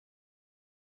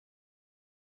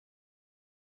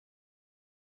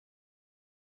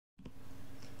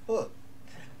Hello,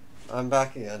 I'm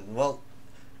back again. Well,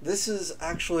 this is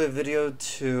actually a video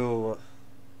to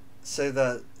say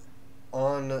that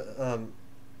on,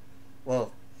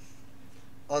 well,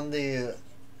 on the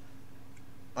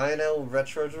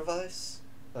INL-retro device,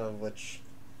 which,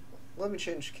 let me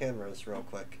change cameras real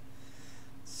quick.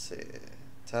 Let's see,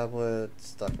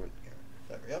 tablets, document camera,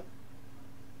 there we go.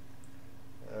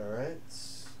 Alright,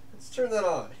 let's turn that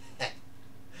on.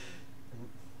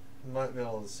 Might be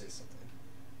able to see something.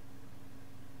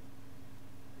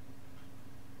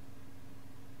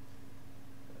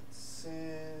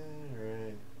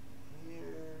 Right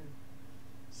here,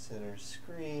 center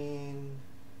screen,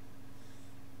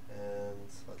 and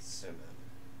let's zoom in.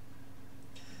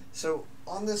 So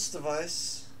on this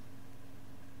device,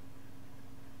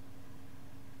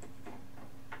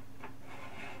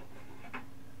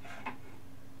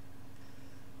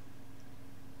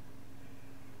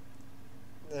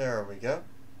 there we go.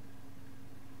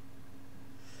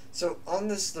 So on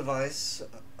this device,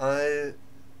 I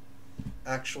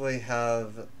actually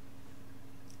have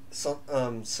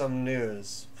some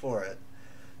news for it.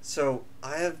 So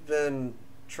I have been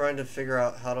trying to figure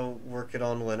out how to work it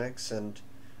on Linux, and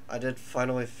I did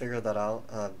finally figure that out.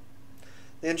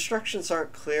 The instructions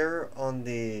aren't clear on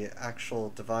the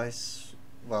actual device,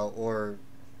 well, or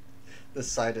the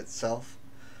site itself,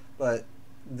 but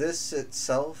this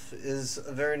itself is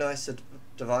a very nice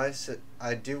device.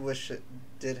 I do wish it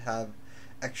did have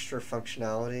extra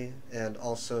functionality and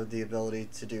also the ability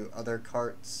to do other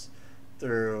carts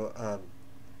through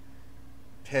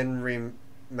pin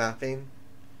remapping,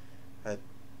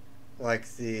 like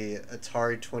the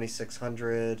Atari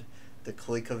 2600, the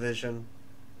ColecoVision.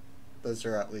 Those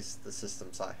are at least the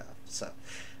systems I have. So,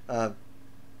 but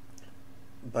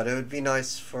it would be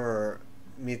nice for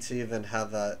me to even have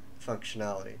that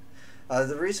functionality.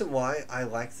 The reason why I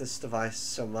like this device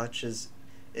so much is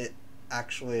it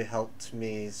actually helped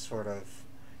me sort of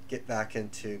get back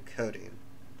into coding.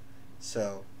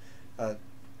 So I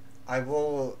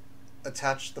will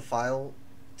attach the file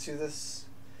to this,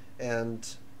 and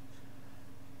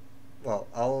well,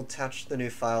 I'll attach the new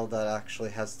file that actually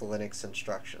has the Linux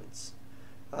instructions.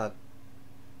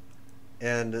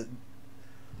 And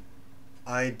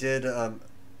I did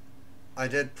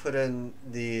put in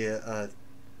the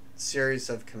series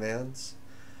of commands.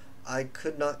 I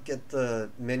could not get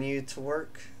the menu to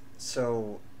work,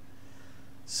 so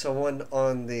someone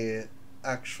on the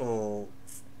actual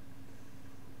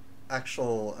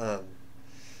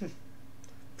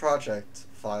project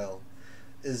file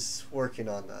is working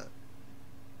on that.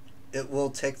 It will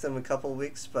take them a couple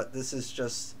weeks, but this is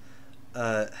just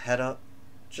a head up,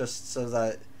 just so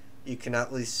that you can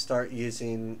at least start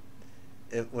using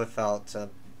it without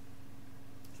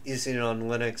using it on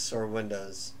Linux or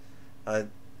Windows.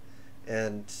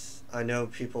 And I know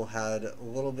people had a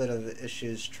little bit of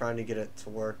issues trying to get it to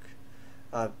work,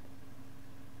 but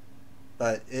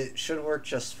it should work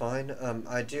just fine.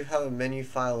 I do have a menu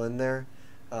file in there.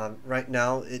 Right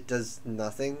now it does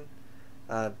nothing,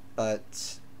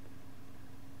 but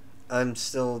I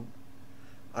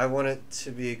want it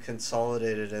to be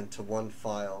consolidated into one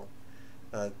file.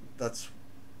 That's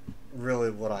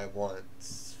really what I want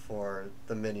for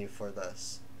the menu for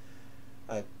this.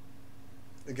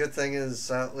 The good thing is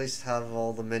I at least have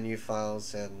all the menu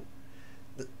files, and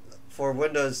for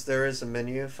Windows there is a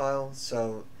menu file,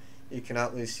 so you can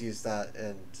at least use that.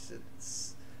 And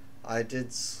I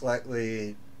did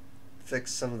slightly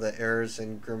fix some of the errors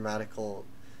and grammatical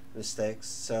mistakes,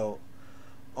 so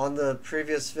on the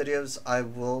previous videos I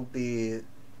will be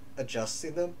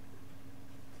adjusting them.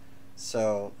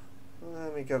 So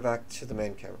let me go back to the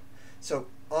main camera. So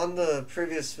on the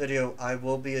previous video I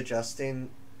will be adjusting,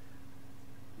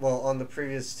 well, on the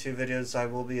previous two videos I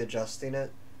will be adjusting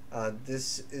it.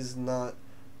 This is not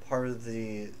part of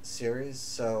the series,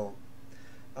 so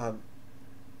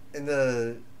in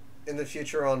the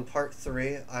future, on part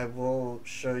 3, I will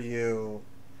show you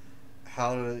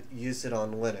how to use it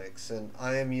on Linux, and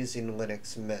I am using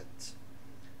Linux Mint.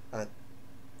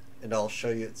 And I'll show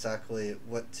you exactly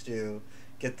what to do,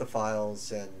 get the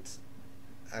files, and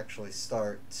actually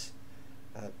start,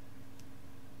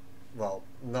 well,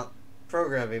 not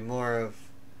programming, more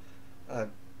of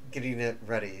getting it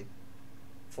ready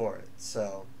for it.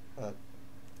 So,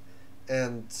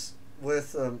 and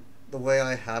with the way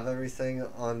I have everything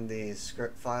on the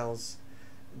script files,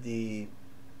 the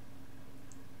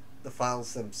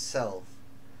files themselves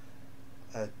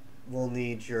will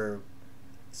need your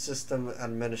system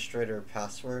administrator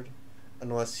password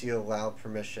unless you allow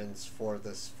permissions for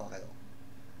this file.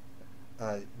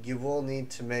 You will need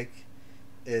to make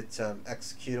it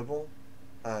executable.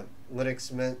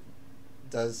 Linux Mint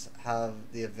does have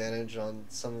the advantage on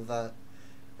some of that,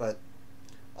 but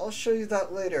I'll show you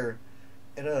that later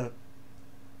in a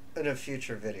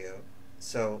future video.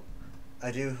 So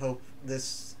I do hope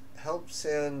this helps,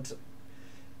 and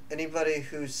anybody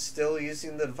who's still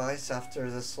using the device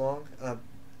after this long,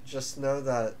 just know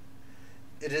that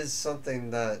it is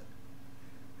something that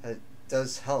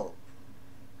does help.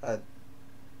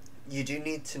 You do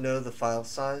need to know the file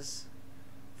size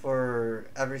for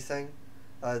everything.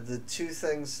 The two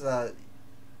things that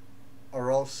are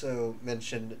also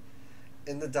mentioned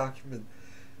in the documentation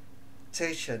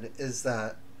is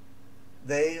that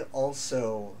they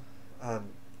also,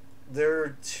 there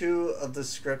are two of the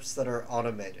scripts that are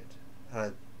automated.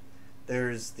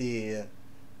 There's the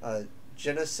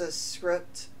Genesis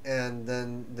script, and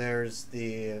then there's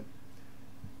the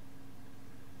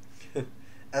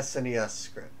SNES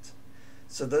script.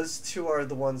 So those two are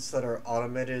the ones that are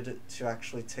automated to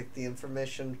actually take the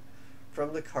information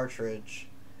from the cartridge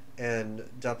and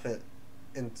dump it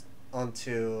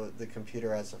onto the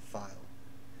computer as a file.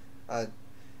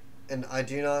 And I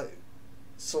do not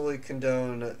solely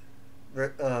condone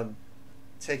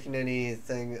taking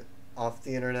anything off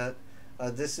the internet.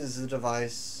 This is a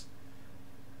device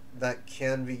that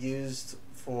can be used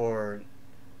for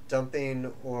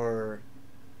dumping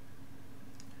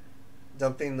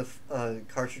the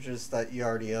cartridges that you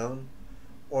already own,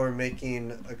 or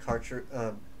making a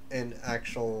an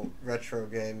actual retro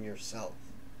game yourself.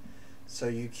 So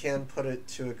you can put it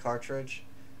to a cartridge.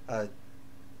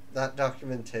 That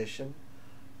documentation,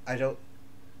 that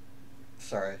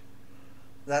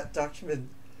document,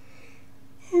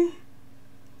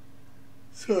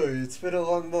 sorry, it's been a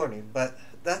long morning, but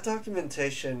that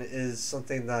documentation is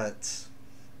something that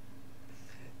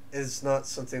is not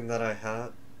something that I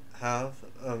have,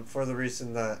 for the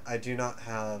reason that I do not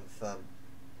have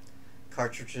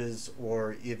cartridges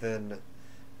or even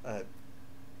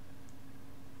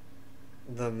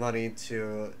the money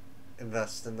to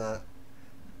invest in that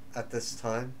at this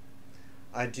time.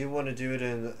 I do want to do it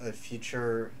in a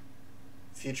future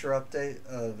update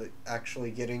of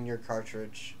actually getting your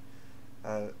cartridge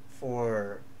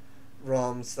for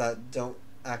ROMs that don't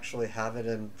actually have it,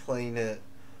 and playing it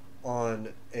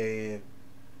on a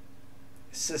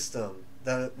system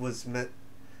that it was meant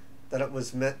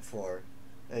for,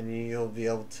 and you'll be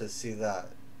able to see that.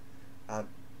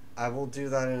 I will do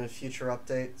that in a future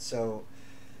update, so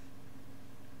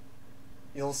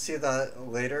you'll see that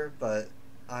later, but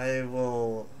I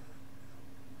will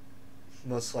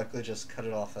most likely just cut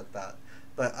it off at that.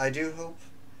 But I do hope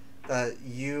that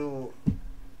you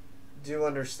do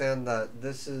understand that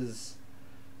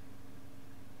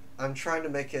I'm trying to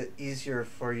make it easier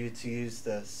for you to use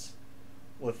this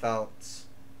without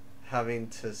having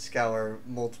to scour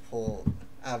multiple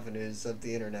avenues of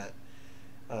the internet.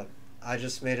 I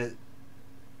just made it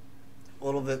a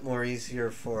little bit more easier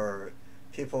for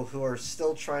people who are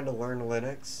still trying to learn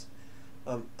Linux.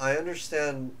 I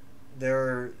understand there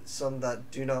are some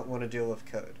that do not want to deal with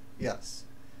code. Yes.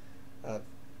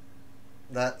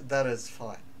 That is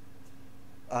fine.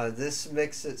 This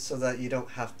makes it so that you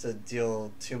don't have to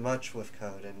deal too much with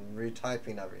code and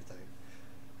retyping everything.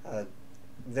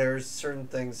 There's certain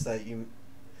things that you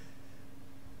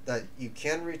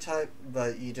can retype,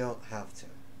 but you don't have to.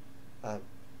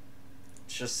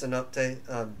 It's just an update.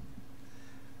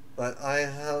 But I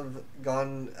have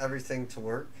gotten everything to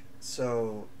work.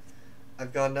 So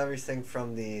I've gotten everything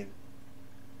from the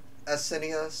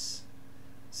SNES,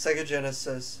 Sega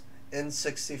Genesis,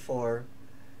 N64,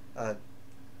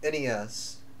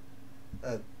 NES.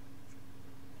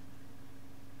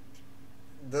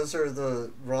 Those are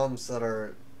the ROMs that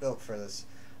are built for this.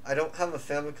 I don't have a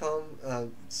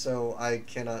Famicom, so I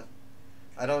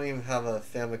don't even have a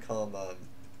Famicom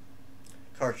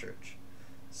cartridge,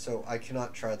 so I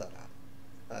cannot try that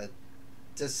out.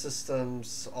 Disk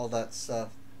systems, all that stuff,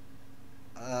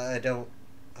 I don't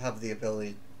have the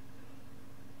ability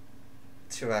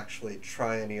to actually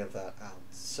try any of that out.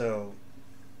 So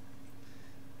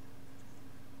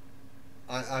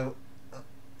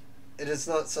it is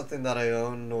not something that I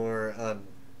own, nor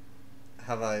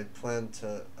have I planned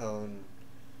to own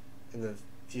in the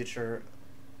future.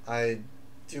 I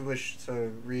do wish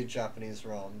to read Japanese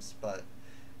ROMs, but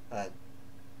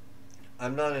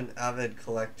I'm not an avid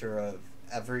collector of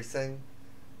everything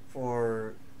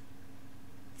for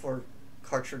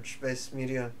cartridge-based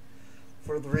media,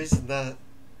 for the reason that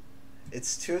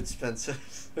it's too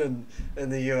expensive in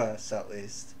the US, at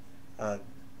least, and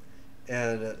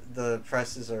the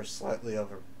prices are slightly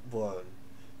overblown.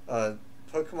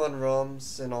 Pokemon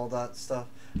ROMs and all that stuff,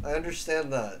 I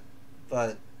understand that,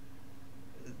 but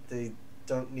they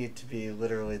don't need to be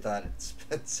literally that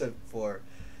expensive for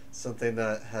something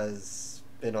that has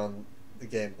been on the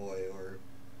Game Boy or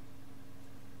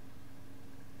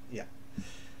yeah.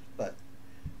 But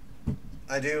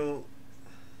I do.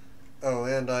 Oh,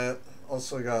 and I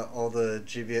also got all the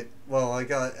GBA. Well, I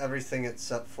got everything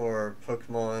except for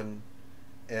Pokemon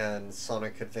and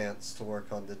Sonic Advance to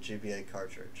work on the GBA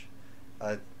cartridge.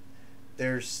 Uh,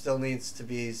 there still needs to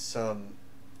be some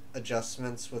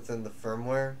adjustments within the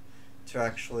firmware to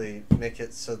actually make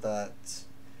it so that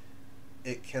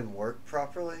it can work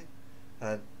properly.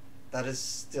 Uh, that is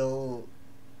still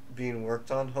being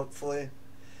worked on, hopefully.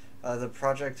 The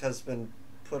project has been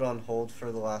put on hold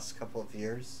for the last couple of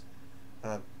years.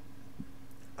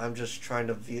 I'm just trying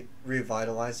to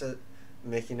revitalize it,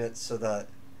 making it so that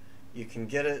you can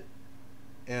get it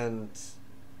and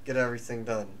get everything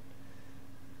done.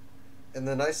 And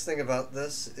the nice thing about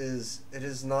this is it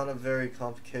is not a very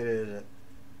complicated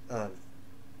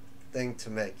thing to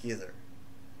make either.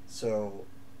 So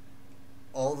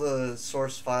all the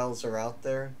source files are out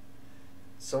there.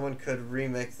 Someone could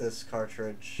remake this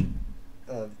cartridge,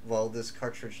 this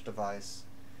cartridge device,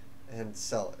 and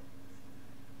sell it.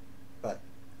 But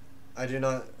I do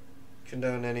not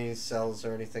condone any sales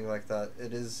or anything like that.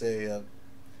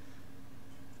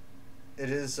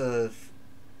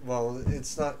 Well,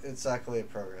 it's not exactly a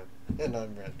program, and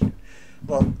I'm renting.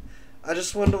 Well, I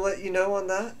just wanted to let you know on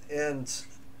that, and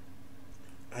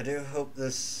I do hope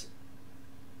this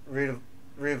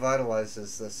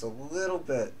revitalizes this a little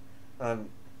bit,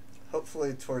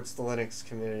 hopefully towards the Linux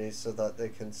community, so that they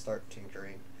can start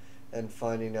tinkering and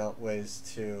finding out ways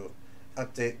to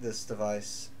update this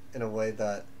device in a way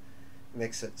that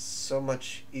makes it so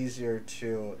much easier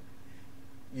to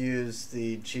use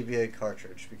the GBA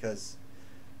cartridge, because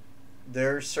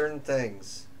there are certain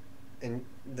things and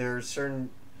there are certain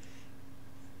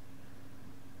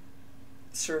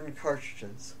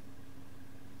cartridges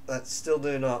that still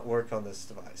do not work on this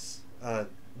device.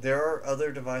 There are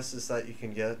other devices that you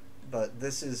can get, but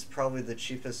this is probably the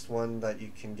cheapest one that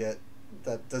you can get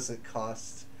that doesn't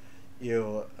cost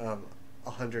you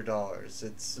 $100.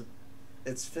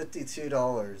 It's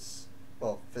 $52,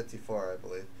 well, 54 I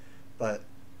believe, but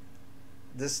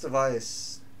this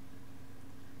device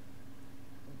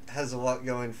has a lot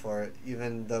going for it,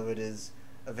 even though it is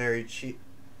a very cheap,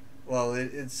 well,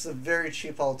 it's a very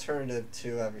cheap alternative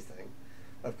to everything.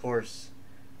 Of course,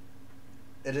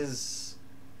 it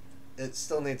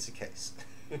still needs a case.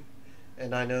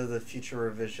 And I know the future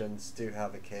revisions do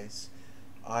have a case.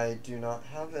 I do not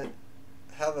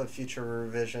have a future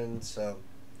revision, so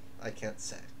I can't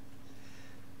say.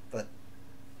 But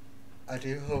I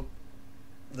do hope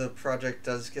the project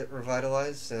does get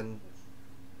revitalized, and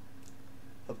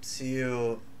hope to see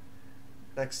you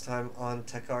next time on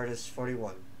Tech Artist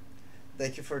 41.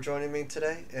 Thank you for joining me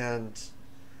today, and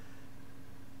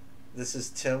this is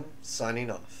Tim signing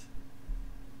off.